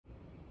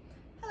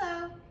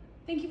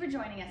Thank you for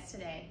joining us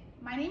today.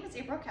 My name is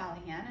April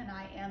Calahan and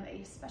I am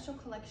a Special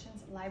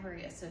Collections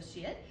Library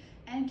Associate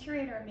and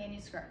Curator of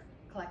Manuscript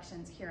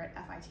Collections here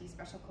at FIT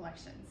Special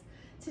Collections.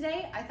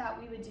 Today I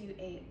thought we would do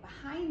a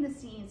behind the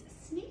scenes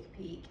sneak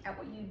peek at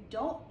what you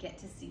don't get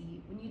to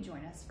see when you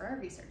join us for a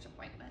research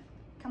appointment.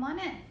 Come on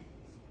in.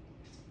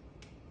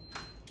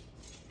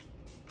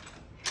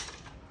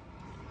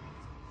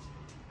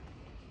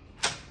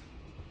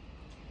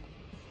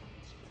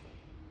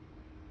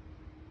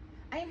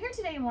 I am here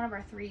today in one of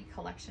our 3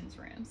 collections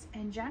rooms,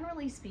 and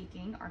generally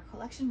speaking, our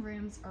collection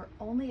rooms are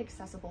only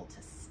accessible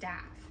to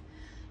staff.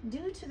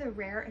 Due to the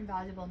rare and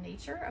valuable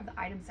nature of the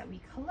items that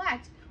we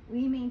collect,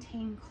 we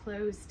maintain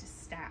closed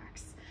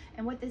stacks.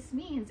 And what this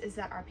means is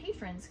that our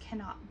patrons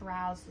cannot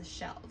browse the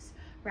shelves.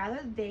 Rather,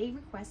 they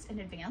request in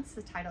advance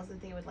the titles that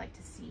they would like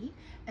to see,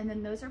 and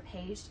then those are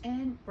paged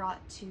and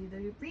brought to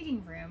the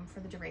reading room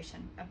for the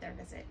duration of their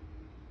visit.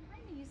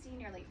 Behind me, you see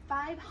nearly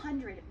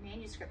 500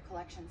 manuscript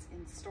collections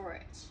in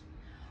storage.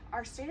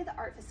 Our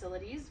state-of-the-art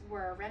facilities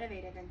were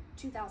renovated in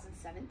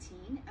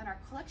 2017, and our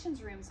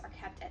collections rooms are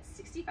kept at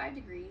 65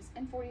 degrees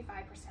and 45%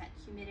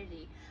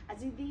 humidity,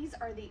 as these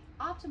are the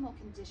optimal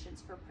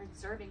conditions for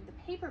preserving the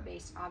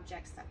paper-based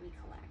objects that we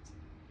collect.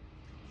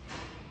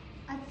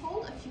 I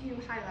pulled a few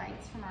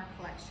highlights from our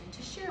collection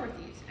to share with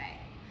you today.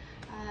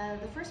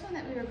 The first one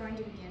that we are going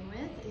to begin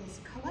with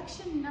is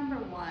collection number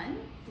 1,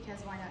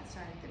 because why not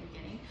start at the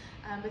beginning?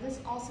 But this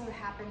also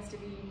happens to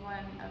be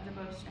one of the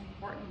most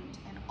important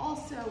and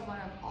also one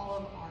of all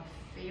of our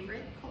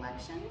favorite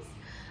collections.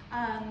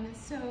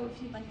 So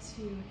if you'd like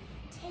to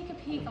take a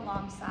peek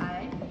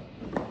alongside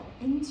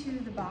into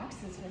the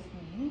boxes with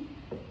me,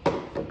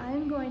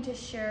 I'm going to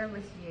share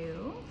with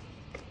you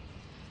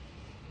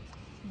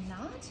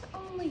not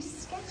only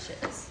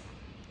sketches,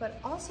 but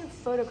also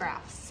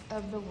photographs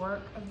of the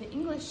work of the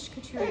English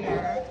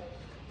couturier,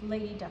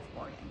 Lady Duff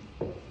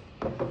Gordon.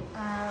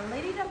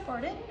 Lady Duff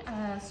Gordon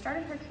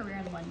started her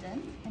career in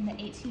London in the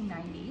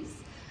 1890s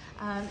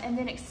and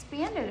then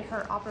expanded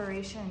her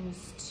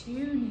operations to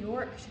New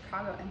York,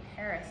 Chicago, and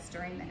Paris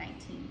during the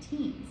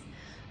 19-teens.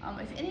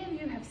 If any of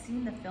you have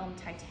seen the film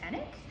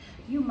Titanic,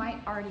 you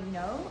might already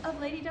know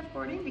of Lady Duff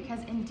Gordon because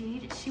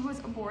indeed she was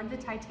aboard the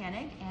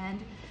Titanic and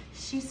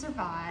she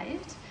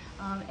survived.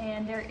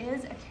 And there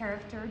is a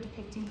character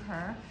depicting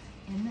her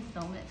in the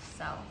film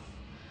itself.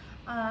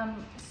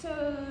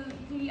 So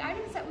the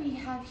items that we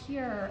have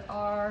here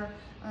are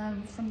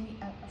from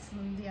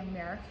the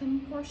American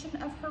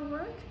portion of her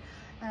work,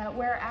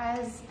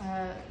 whereas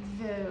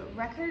the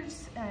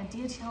records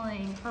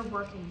detailing her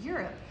work in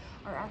Europe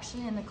are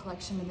actually in the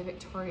collection of the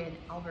Victoria and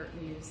Albert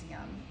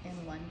Museum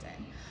in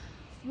London.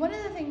 One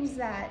of the things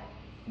that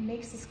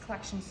makes this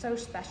collection so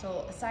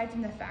special, aside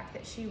from the fact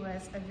that she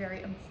was a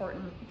very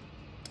important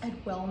and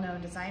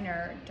well-known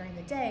designer during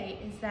the day,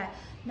 is that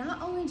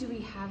not only do we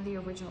have the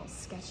original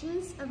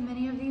sketches of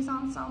many of these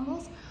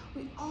ensembles,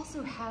 we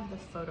also have the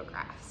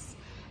photographs.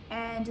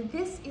 And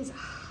this is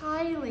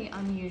highly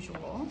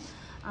unusual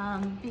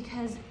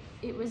because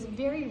it was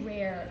very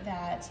rare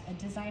that a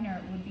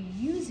designer would be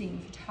using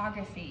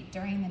photography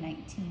during the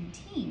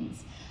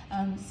 19-teens,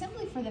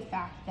 simply for the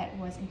fact that it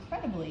was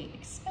incredibly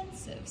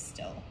expensive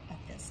still at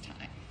this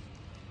time.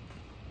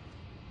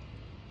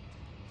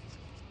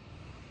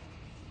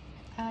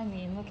 I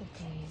mean, look at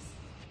these.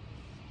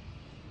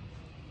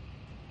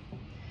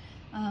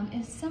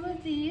 If some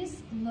of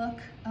these look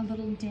a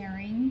little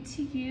daring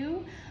to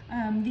you,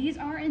 these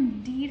are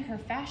indeed her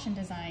fashion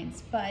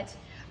designs, but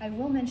I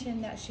will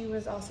mention that she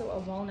was also a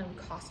well-known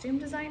costume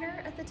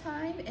designer at the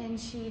time, and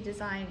she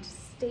designed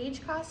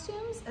stage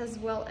costumes as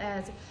well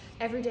as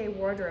everyday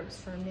wardrobes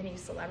for many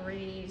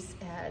celebrities,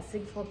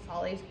 Ziegfeld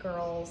Follies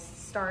girls,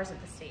 stars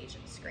at the stage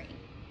and screen.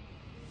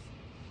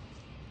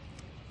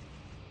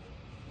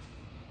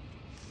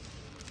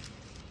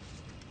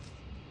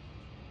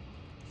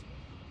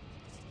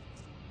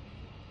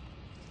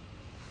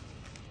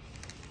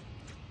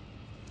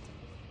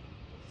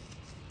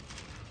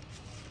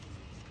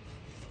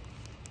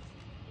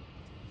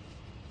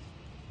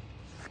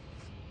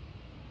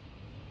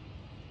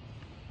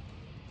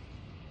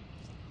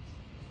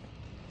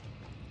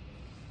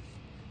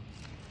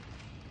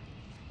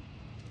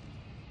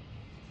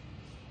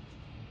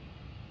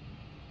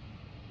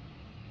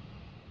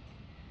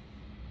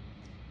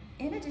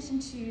 In addition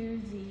to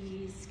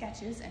the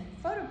sketches and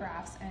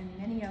photographs and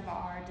many of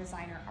our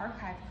designer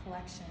archive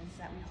collections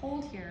that we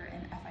hold here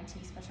in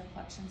FIT Special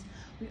Collections,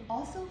 we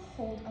also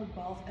hold a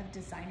wealth of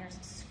designers'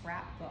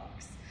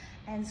 scrapbooks.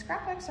 And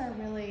scrapbooks are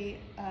really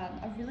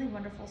a really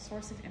wonderful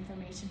source of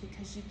information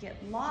because you get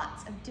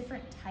lots of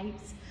different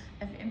types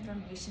of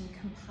information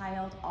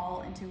compiled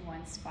all into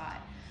one spot.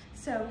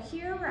 So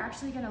here we're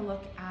actually going to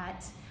look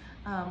at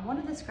one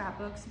of the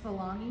scrapbooks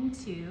belonging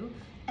to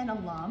an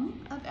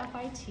alum of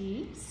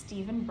FIT,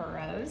 Stephen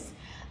Burrows.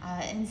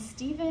 And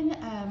Stephen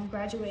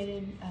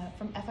graduated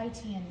from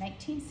FIT in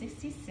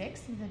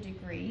 1966 with a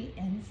degree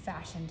in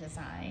fashion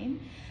design.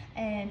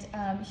 And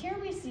here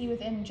we see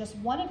within just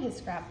one of his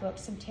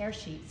scrapbooks some tear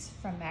sheets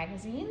from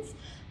magazines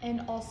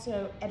and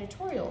also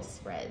editorial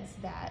spreads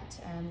that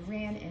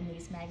ran in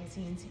these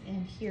magazines.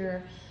 And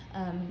here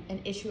an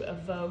issue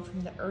of Vogue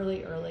from the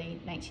early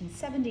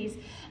 1970s.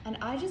 And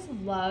I just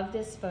love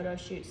this photo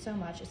shoot so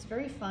much. It's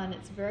very fun,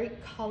 it's very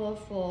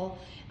colorful.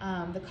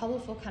 The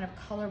colorful kind of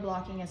color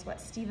blocking is what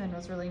Stephen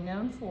was really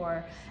known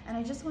for. And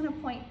I just want to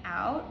point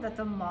out that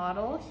the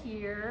model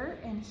here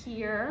and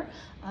here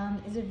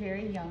is a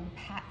very young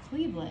Pat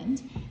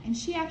Cleveland. And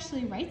she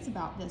actually writes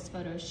about this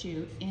photo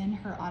shoot in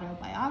her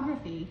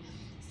autobiography,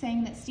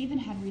 saying that Stephen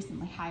had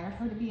recently hired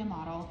her to be a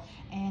model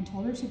and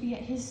told her to be at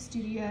his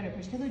studio at a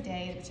particular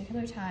day, at a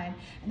particular time,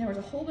 and there was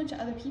a whole bunch of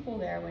other people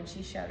there when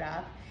she showed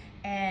up,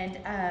 and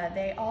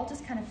they all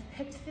just kind of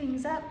picked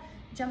things up,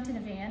 jumped in a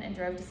van, and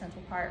drove to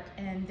Central Park,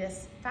 and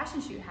this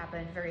fashion shoot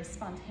happened very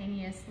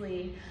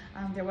spontaneously.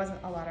 There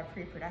wasn't a lot of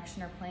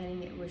pre-production or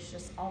planning. It was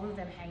just all of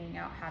them hanging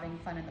out, having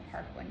fun in the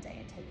park one day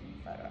and taking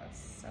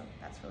photos, so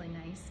that's really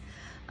nice.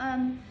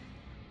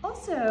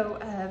 Also,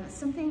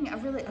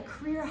 a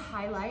career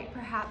highlight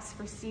perhaps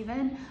for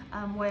Stephen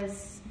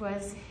was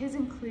his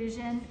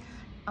inclusion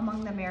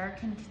among the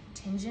American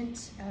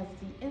contingent of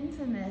the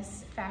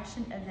infamous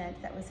fashion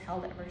event that was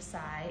held at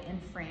Versailles in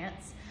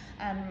France,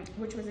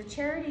 which was a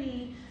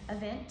charity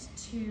event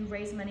to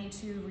raise money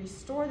to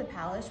restore the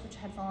palace, which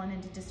had fallen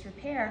into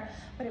disrepair,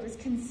 but it was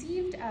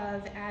conceived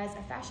of as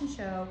a fashion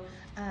show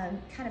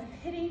kind of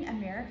pitting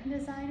American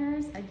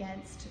designers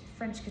against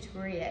French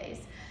couturiers.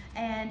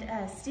 And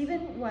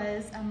Stephen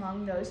was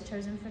among those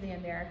chosen for the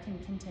American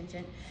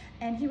contingent,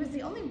 and he was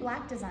the only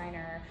black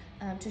designer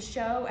to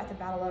show at the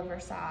Battle of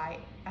Versailles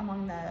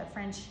among the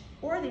French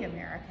or the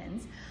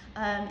Americans.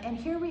 And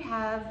here we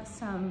have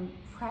some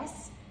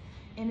press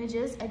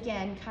images,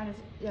 again, kind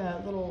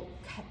of little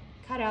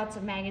cutouts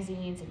of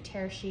magazines and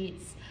tear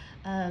sheets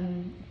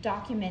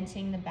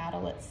documenting the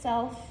battle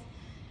itself.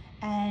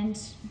 And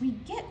we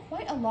get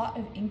quite a lot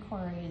of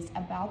inquiries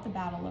about the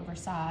Battle of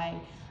Versailles.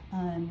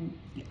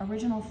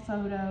 Original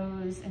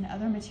photos and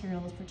other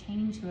materials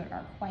pertaining to it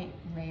are quite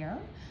rare,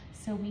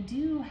 so we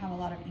do have a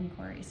lot of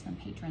inquiries from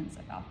patrons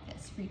about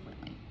this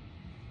frequently.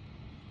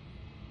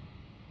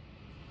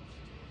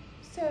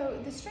 So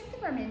the strength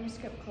of our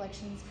manuscript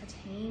collections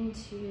pertain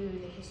to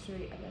the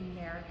history of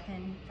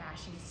American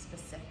fashion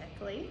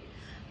specifically.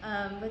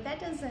 But that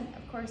doesn't,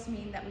 of course,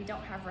 mean that we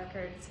don't have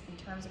records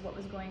in terms of what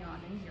was going on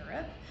in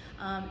Europe.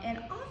 And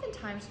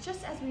oftentimes,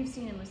 just as we've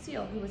seen in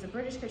Lucille, who was a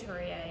British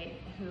couturier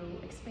who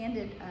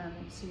expanded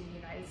to the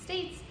United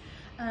States,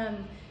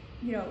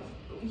 you know,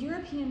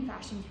 European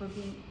fashions were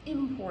being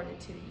imported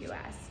to the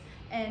US.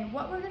 And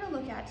what we're going to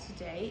look at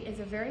today is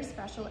a very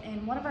special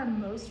and one of our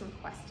most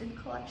requested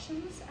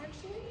collections,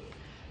 actually.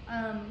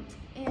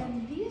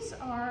 And these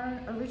are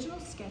original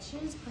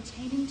sketches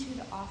pertaining to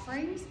the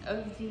offerings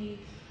of the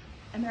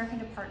American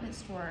department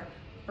store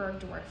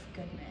Bergdorf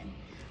Goodman.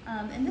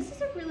 And this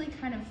is a really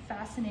kind of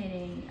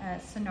fascinating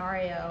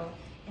scenario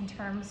in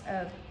terms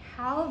of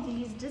how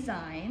these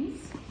designs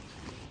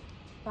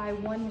by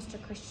one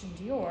Mr. Christian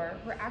Dior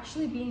were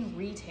actually being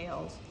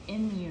retailed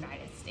in the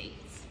United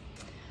States.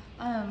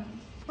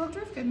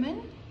 Bergdorf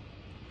Goodman,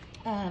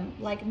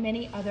 like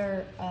many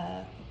other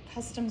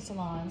custom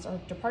salons or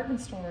department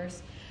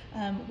stores,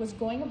 was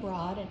going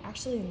abroad and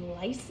actually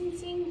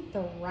licensing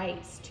the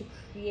rights to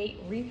create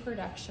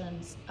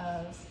reproductions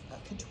of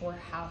couture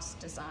house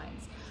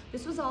designs.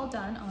 This was all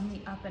done on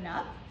the up and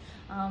up.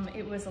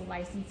 It was a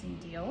licensing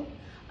deal.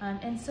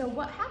 And so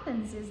what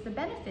happens is the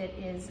benefit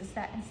is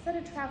that instead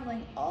of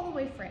traveling all the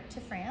way to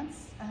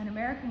France, an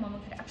American woman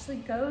could actually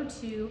go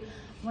to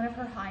one of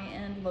her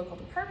high-end local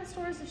department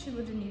stores if she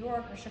lived in New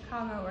York or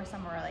Chicago or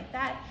somewhere like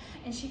that,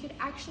 and she could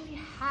actually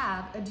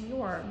have a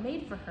Dior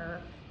made for her,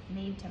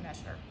 made to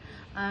measure.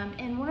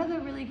 And one of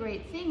the really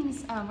great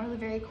things, one of the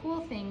very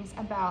cool things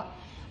about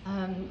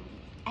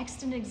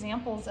extant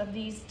examples of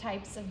these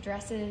types of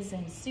dresses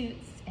and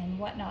suits and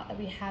whatnot that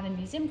we have in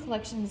museum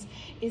collections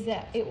is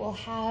that it will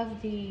have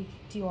the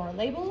Dior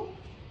label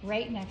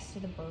right next to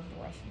the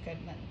Bergdorf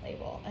Goodman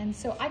label. And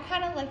so I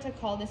kind of like to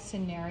call this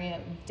scenario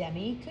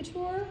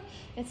demi-couture.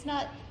 It's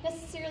not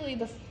necessarily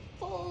the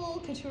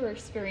full couture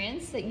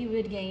experience that you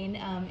would gain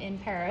in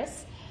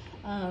Paris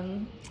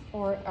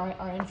or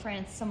in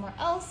France somewhere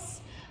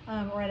else,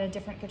 or at a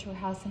different couture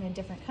house in a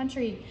different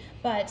country,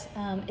 but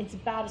it's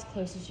about as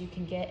close as you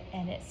can get,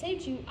 and it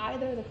saves you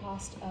either the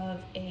cost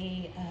of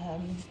a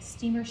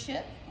steamer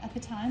ship at the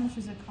time, which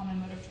was a common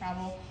mode of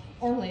travel,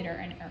 or later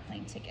an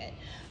airplane ticket.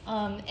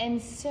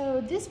 And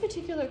so this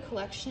particular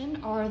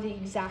collection are the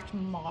exact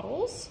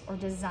models or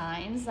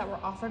designs that were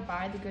offered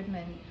by the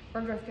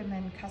Bergdorf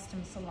Goodman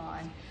Custom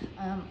Salon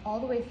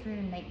all the way through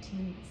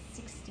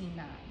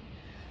 1969.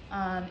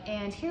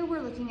 And here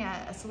we're looking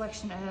at a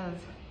selection of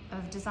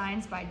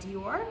designs by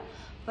Dior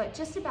but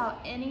just about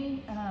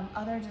any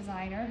other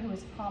designer who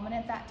was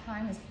prominent at that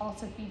time is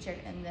also featured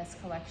in this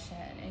collection,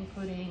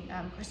 including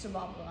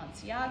Cristobal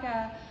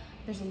Balenciaga.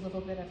 There's a little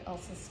bit of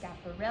Elsa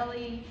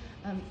Schiaparelli,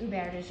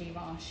 Hubert de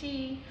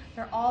Givenchy.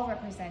 They're all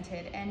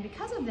represented, and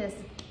because of this,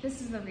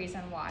 this is the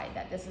reason why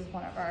that this is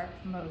one of our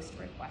most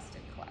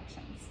requested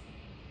collections.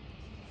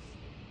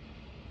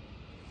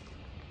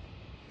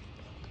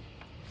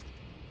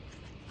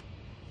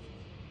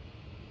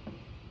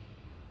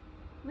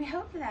 We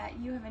hope that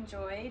you have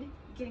enjoyed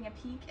getting a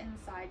peek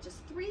inside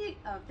just 3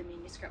 of the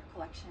manuscript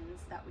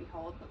collections that we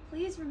hold, but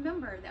please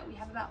remember that we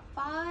have about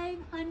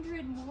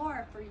 500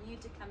 more for you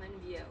to come and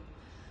view.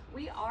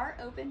 We are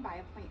open by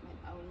appointment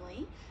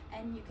only,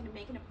 and you can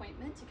make an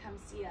appointment to come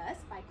see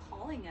us by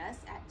calling us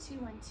at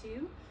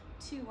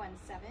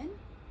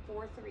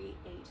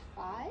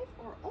 212-217-4385,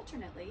 or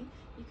alternately,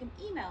 you can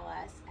email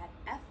us at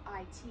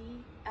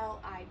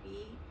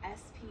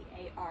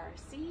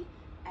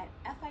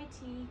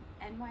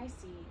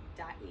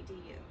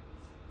fitlibsparc@fitnyc.edu.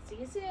 See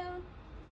you soon.